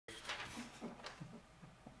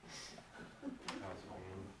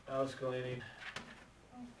House cleaning.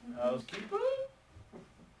 Housekeeping.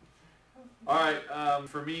 All right,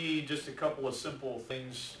 for me, just a couple of simple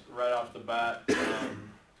things right off the bat.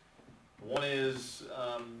 One is,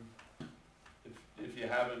 if you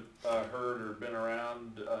haven't heard or been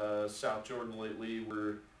around South Jordan lately,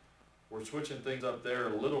 we're switching things up there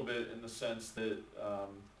a little bit in the sense that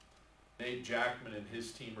Nate Jackman and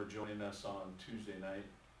his team are joining us on Tuesday night.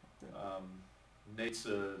 Nate's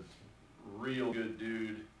a real good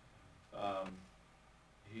dude.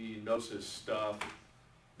 He knows his stuff.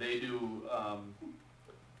 They do,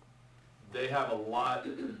 they have a lot,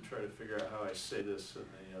 try to figure out how I say this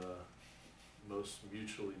in the most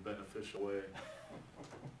mutually beneficial way.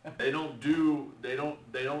 They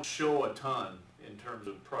don't show a ton in terms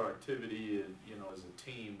of productivity, you know, as a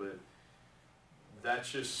team, but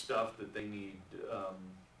that's just stuff that they need.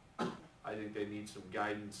 I think they need some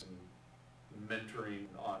guidance and mentoring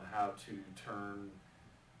on how to turn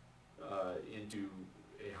into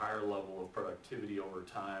a higher level of productivity over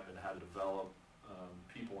time and how to develop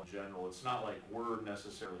people in general. It's not like we're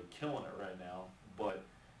necessarily killing it right now, but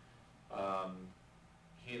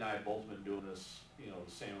he and I have both been doing this, you know,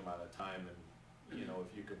 the same amount of time, and you know,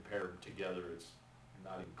 if you compare them together, it's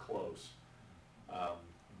not even close.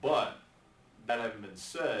 But that having been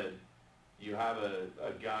said, you have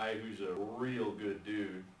a guy who's a real good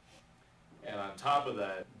dude, and on top of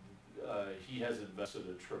that, he has invested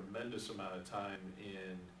a tremendous amount of time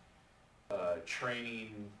in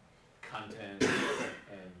training, content,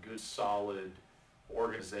 and good solid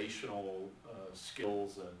organizational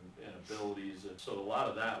skills and abilities, and so a lot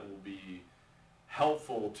of that will be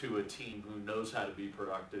helpful to a team who knows how to be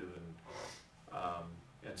productive,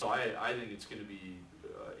 and so I think it's going to be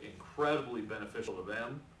incredibly beneficial to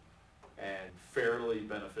them and fairly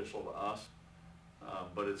beneficial to us,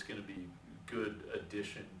 but it's going to be good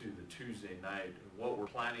addition to the Tuesday night. And what we're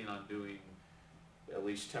planning on doing, at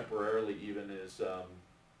least temporarily even, is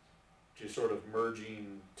just sort of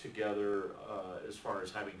merging together as far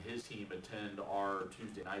as having his team attend our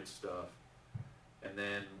Tuesday night stuff, and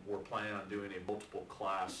then we're planning on doing a multiple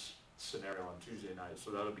class scenario on Tuesday night,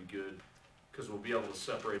 so that'll be good because we'll be able to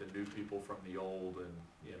separate the new people from the old and,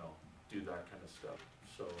 you know, do that kind of stuff,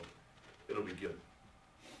 so it'll be good.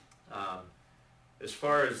 As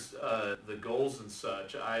far as the goals and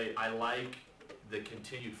such, I like the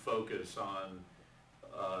continued focus on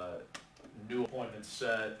new appointments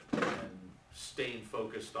set and staying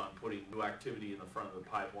focused on putting new activity in the front of the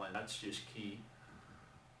pipeline. That's just key.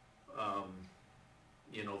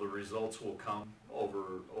 You know, the results will come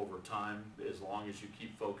over time as long as you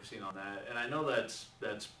keep focusing on that. And I know that's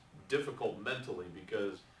difficult mentally,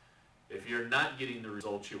 because if you're not getting the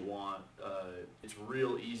results you want, it's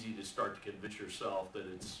real easy to start to convince yourself that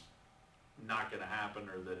it's not going to happen,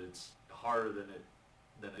 or that it's harder than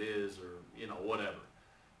it is, or, you know, whatever.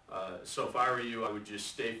 So if I were you, I would just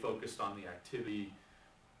stay focused on the activity,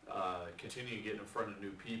 continue to get in front of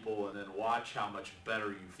new people, and then watch how much better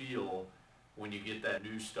you feel when you get that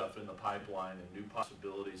new stuff in the pipeline and new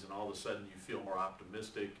possibilities, and all of a sudden you feel more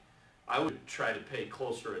optimistic. I would try to pay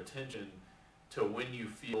closer attention to when you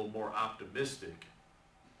feel more optimistic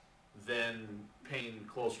than paying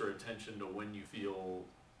closer attention to when you feel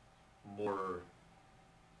more,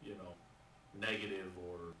 you know, negative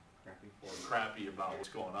or crappy about what's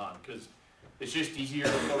going on, because it's just easier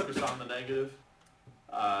to focus on the negative,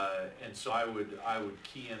 and so I would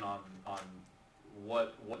key in on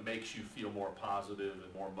what makes you feel more positive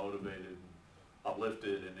and more motivated and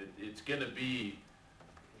uplifted, and it's going to be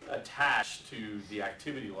attached to the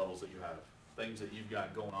activity levels that you have, things that you've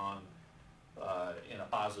got going on in a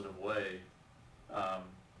positive way.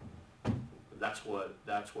 That's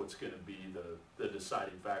what's going to be the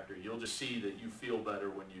deciding factor. You'll just see that you feel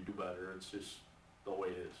better when you do better. It's just the way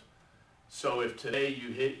it is. So if today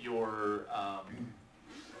you hit your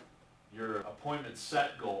appointment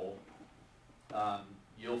set goal,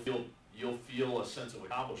 you'll feel a sense of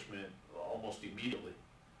accomplishment almost immediately.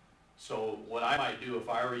 So what I might do if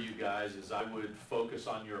I were you guys is I would focus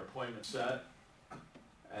on your appointment set,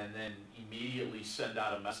 and then immediately send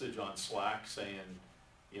out a message on Slack saying,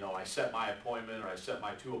 you know, I set my appointment, or I set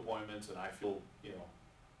my 2 appointments, and I feel, you know,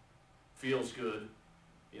 feels good.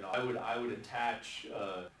 You know, I would attach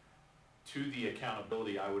to the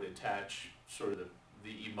accountability, I would attach sort of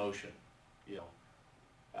the emotion, you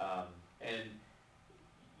know, and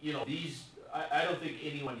you know, these, I don't think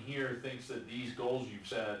anyone here thinks that these goals you've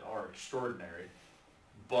set are extraordinary,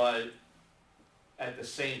 but at the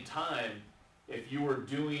same time, if you were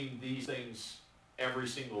doing these things every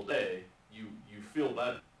single day, you feel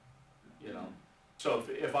better, you know. So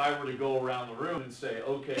if I were to go around the room and say,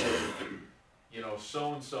 okay, you know,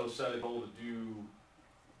 so-and-so set a goal to do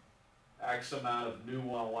X amount of new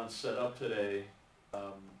one-on-ones set up today,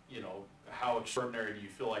 you know, how extraordinary do you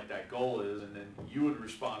feel like that goal is? And then you would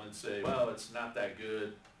respond and say, well, it's not that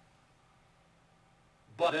good.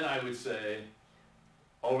 But then I would say,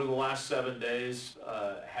 over the last 7 days,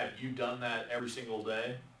 have you done that every single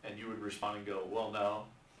day? And you would respond and go, well, no.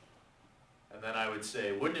 And then I would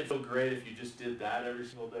say, wouldn't it feel great if you just did that every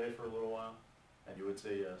single day for a little while? And you would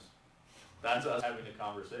say yes. That's us having a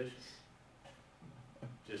conversation,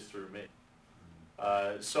 just through me.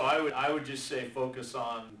 So I would just say focus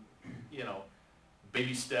on, you know,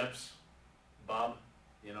 baby steps, Bob.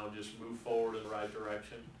 You know, just move forward in the right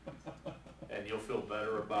direction, and you'll feel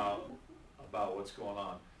better about what's going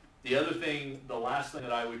on. The other thing, the last thing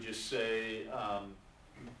that I would just say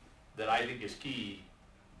that I think is key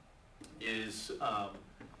is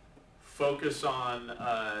focus on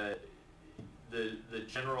the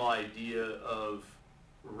general idea of,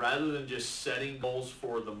 rather than just setting goals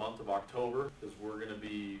for the month of October, because we're going to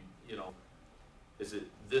be, you know, is it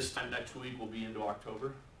this time next week we'll be into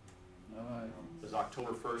October? No, I don't Is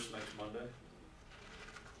October 1st next Monday?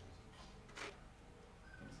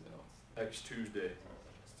 think so. Next Tuesday.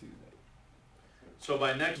 It's Tuesday. So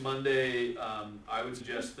by next Monday, I would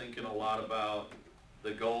suggest thinking a lot about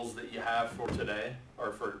the goals that you have for today,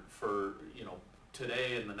 or for you know,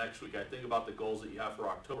 today and the next week. I think about the goals that you have for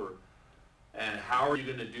October, and how are you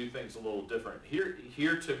going to do things a little different.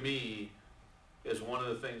 Here to me is one of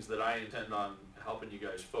the things that I intend on helping you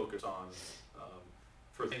guys focus on,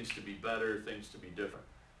 for things to be better, things to be different.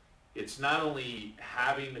 It's not only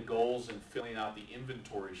having the goals and filling out the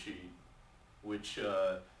inventory sheet, which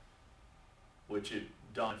it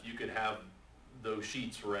done. If you could have those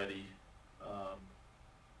sheets ready,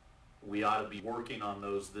 we ought to be working on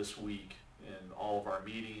those this week in all of our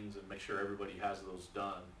meetings and make sure everybody has those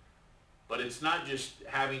done. But it's not just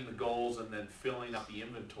having the goals and then filling out the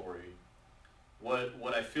inventory.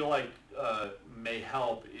 What I feel like may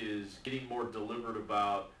help is getting more deliberate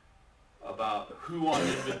about who on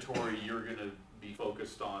inventory you're going to be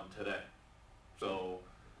focused on today. So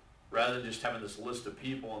rather than just having this list of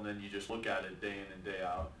people and then you just look at it day in and day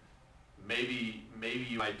out, maybe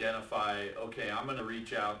you identify, okay, I'm going to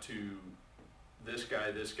reach out to this guy,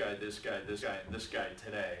 this guy, this guy, this guy, and this guy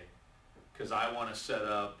today, because I want to set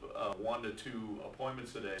up 1 to 2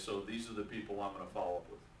 appointments today. So these are the people I'm going to follow up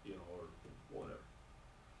with, you know, or whatever.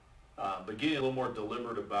 But getting a little more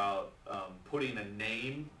deliberate about putting a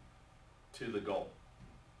name to the goal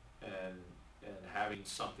and having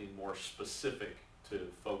something more specific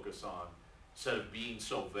to focus on instead of being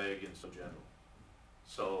so vague and so general.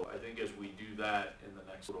 So I think as we do that in the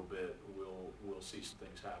next little bit, we'll see some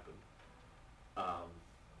things happen.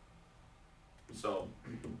 So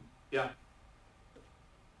yeah,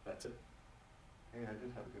 that's it. Hey, I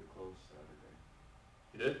did have a good close Saturday.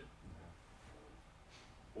 You did?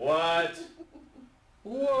 Yeah. What?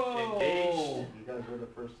 Whoa! Engaged? You guys were the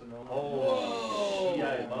first to know. Oh, Whoa.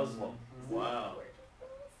 Shiite Muslim. Wow.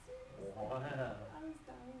 Wow. I was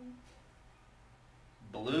dying.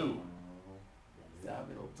 Blue.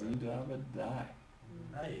 Die.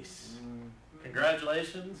 Nice.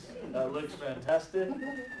 Congratulations. That looks fantastic.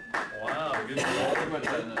 Wow, good job.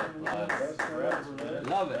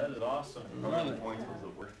 Love it. That is awesome. How many points was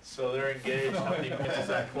it worth? So they're engaged. How many points is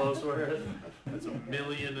that close worth? That's 1.5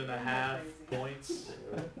 million points.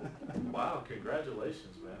 Wow,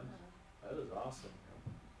 congratulations, man. That is awesome.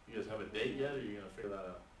 You guys have a date yet, or are you gonna figure that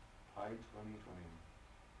out? High 2020.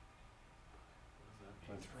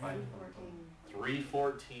 What does that High mean?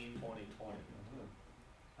 3/14/2020.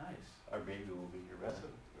 Nice. Our baby will be here. That's it.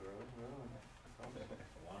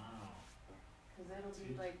 Wow. Because it'll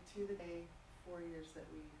be like to the day 4 years that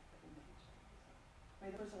we have been engaged. I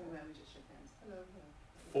mean, the first time we met, we just shook hands. Hello, hello.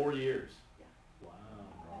 4 years. Yeah.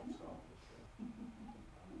 Wow.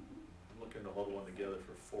 I'm looking to hold one together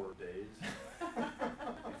for 4 days.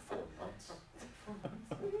 4 months.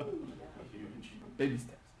 Huge. Baby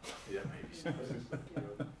steps. Yeah, maybe so.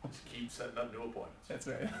 Just keep setting up new appointments. That's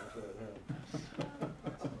right.